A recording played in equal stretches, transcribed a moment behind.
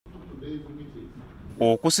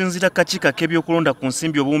Okusinziira akakiiko ak'ebyokulonda ku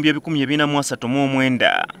nsimbi obuwumbi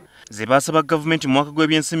 1439 ze baasaba gavumenti mu mwaka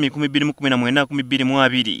gw'ebyensimbi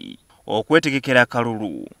 2019-2020 okwetegekera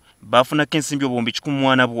akalulu baafunako ensimbi obuwumbi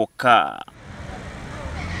 140 bwokka.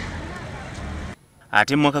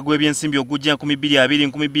 Ate mu mwaka gw'ebyensimbi ogujja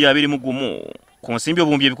 2020-2021 ku nsimbi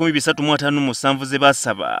obuwumbi 357 ze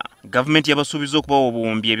baasaba gavumenti yabasuubiza okubawa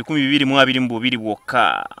obuwumbi 2222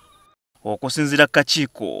 bwokka. Okusinziira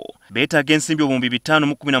akakiiko beetaaga ensimbi obuwumbi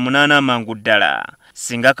 518 amangu ddala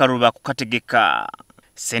singa akalulu baakukategeka.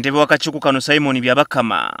 Ssentebe w'akakiiko kano Simon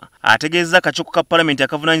Byabakama ategezeza akakiiko ka palamenti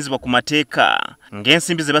akavunanyizibwa ku mateeka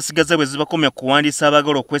ng'ensimbi ze basigaza bwe zibakomya kuwandiisa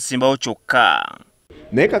abaagala okwesimbawo kyokka.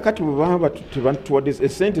 Naye kakati bwe baba tebatuwadde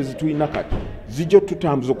essente zitulina kati zijja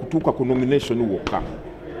tutambuza okutuuka ku nomination wokka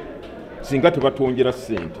singa tebatwongera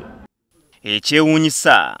ssente.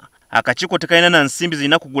 Ekyewuunyisa akakiiko tekalina na nsimbi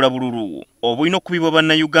zirina kugula bululu obulina okubibwa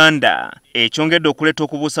bannayuganda ekyongedde okuleeta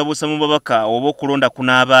okubuusabuusa mu babaka oba okulonda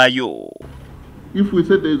kunaabaayo. If we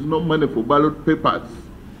say there is no money for ballot papers,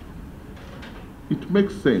 it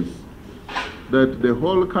makes sense that the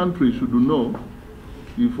whole country should know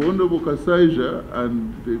if Honorable Kasaija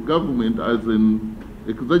and the government as an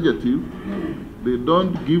executive, they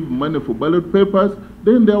don't give money for ballot papers,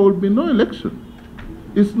 then there will be no election.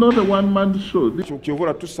 It's not a one-man show.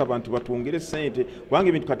 Kyovula tusaba nti batwongere ssente wange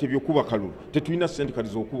ebintu kati ebyokuba kalulu tetulina ssente kati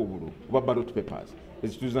z'okuba obululu oba ballot papers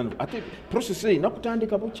ezituzana ate process erina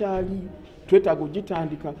kutandika bukyali twetaaga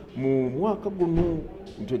ogitandika mu mwaka guno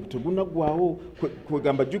tegunaggwaawo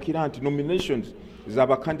kwegamba jjukira nti nominations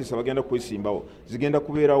z'abakandisa bagenda kwesimbawo zigenda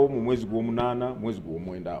kubeerawo mu mwezi gw'omunaana mwezi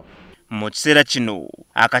gw'omwenda awo. Mu kiseera kino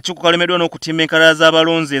akakiiko kalemeddwa n'okutimba enkalala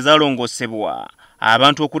z'abalonzi ezaalongoosebwa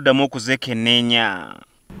abantu okuddamu okuzeekenneenya.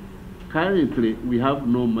 Currently, we have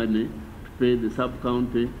no money to pay the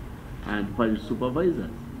sub-county and parish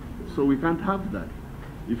supervisors. So we can't have that.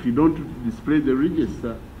 If you don't display the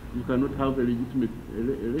register, you cannot have a legitimate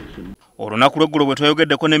election. Olunaku lw'eggulo bwe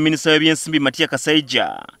twayogeddeko ne minisita w'ebyensimbi Mateeka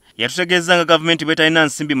Kasaija yatutegeeza nga gavumenti beetalina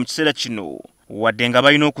nsimbi mu kiseera kino wadde nga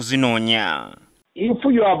balina okuzinoonya. If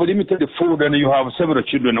you have limited food and you have several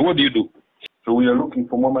children, what do? So we are looking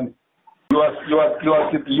for more money. You ask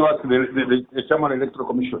the Chairman Electoral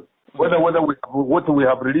Commission whether what we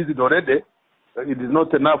have released already, it is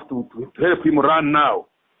not enough to help him run now.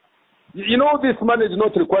 You know, this money is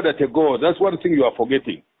not required at a go. That's one thing you are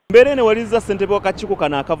forgetting. Mbere ne waliza ssentebe w'akakiiko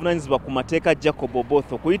kano akavunanyizibwa ku mateeka Jacob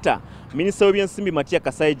Obotho kuyita minisita w'ebyensimbi Mateeka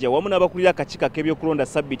Kasaija wamu n'abakulira akakiiko ak'ebyokulonda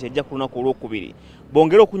sabbiiti ejja ku lunaku olwokubiri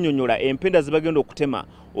bongera okunnyonnyola empenda ze bagenda okutema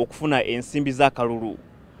okufuna ensimbi z'akalulu.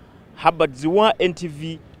 Habad Ziwa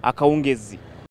NTV Akawungeezi.